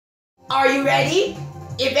Are you ready?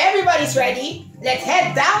 If everybody's ready, let's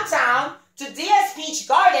head downtown to DS Peach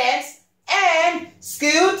Gardens and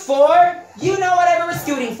scoot for, you know, whatever we're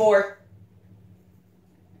scooting for.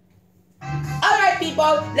 Alright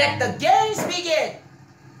people, let the games begin.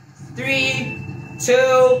 3, 2,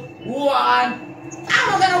 1.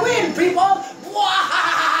 I'm gonna win, people!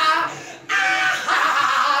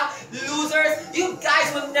 Losers, you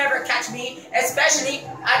guys will never catch me, especially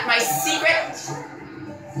at my secret.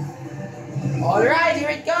 Alright, here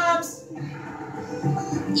it comes.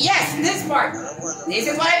 Yes, this part. This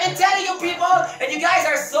is what I've been telling you people, and you guys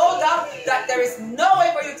are so dumb that there is no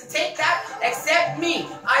way for you to take that except me.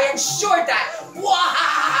 I ensured that.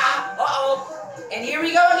 Uh-oh. And here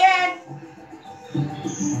we go again.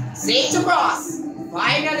 Safe to cross.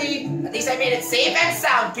 Finally, at least I made it safe and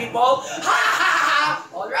sound, people.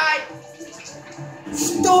 Alright.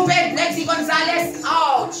 Stupid Lexi Gonzalez.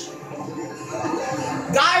 Ouch.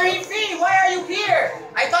 Gary V, why are you here?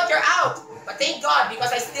 I thought you're out. But thank God,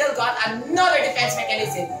 because I still got another defense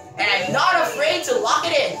mechanism. And I'm not afraid to lock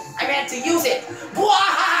it in. I meant to use it.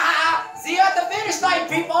 See you at the finish line,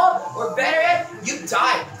 people. Or better yet, you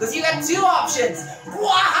die. Because you got 2 options.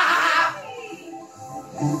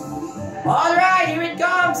 Alright, here it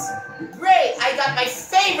comes. Great, I got my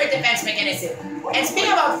favorite defense mechanism. And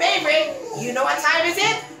speaking about favorite, you know what time is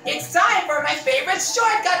it? It's time for my favorite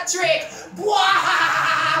shortcut trick.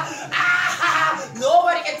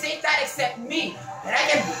 Nobody can take that except me. And I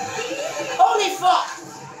can... Holy fuck!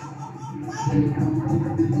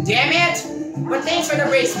 Damn it! But thanks for the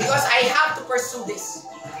brace, because I have to pursue this.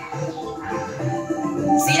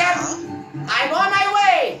 See that? I'm on my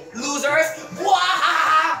way, losers!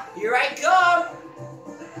 Here I come!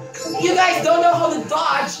 You guys don't know how to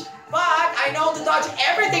dodge, but I know to dodge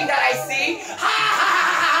everything that I see.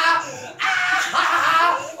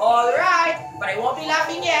 Alright, but I won't be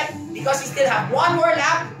laughing yet because we still have one more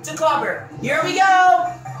lap to cover. Here we go!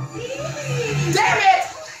 Damn it!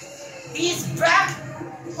 He's back!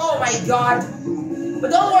 Oh my god.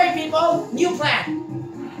 But don't worry people, new plan.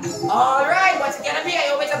 Alright, what's it gonna be? I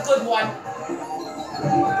hope it's a good one.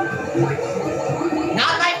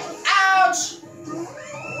 Not my... Ouch!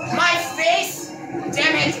 My face!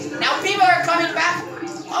 Damn it! Now people are coming back.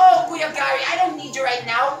 Oh, Kuya Gary, I don't need you right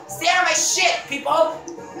now. Stay out of my shit, people.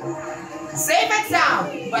 Safe and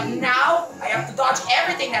sound. But now, I have to dodge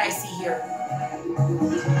everything that I see here.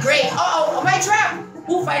 Great. Uh-oh, my trap!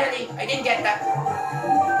 Ooh, finally, I didn't get that.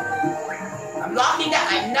 I'm locking that.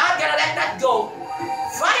 I'm not gonna let that go.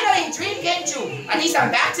 Finally, dream came true. At least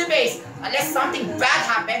I'm back to base. Unless something bad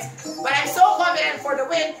happens. But I'm so confident for the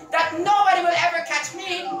win that nobody will ever catch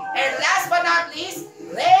me. And last but not least,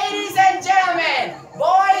 ladies and gentlemen,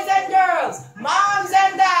 boys and girls, moms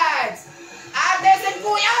and dads, Agnes and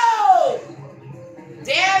Kuya!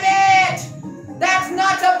 Damn it! That's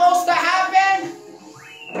not supposed to happen!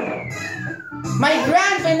 My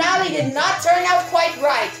grand finale did not turn out quite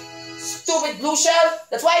right. Stupid blue shell,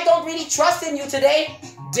 that's why I don't really trust in you today.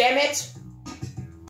 Damn it.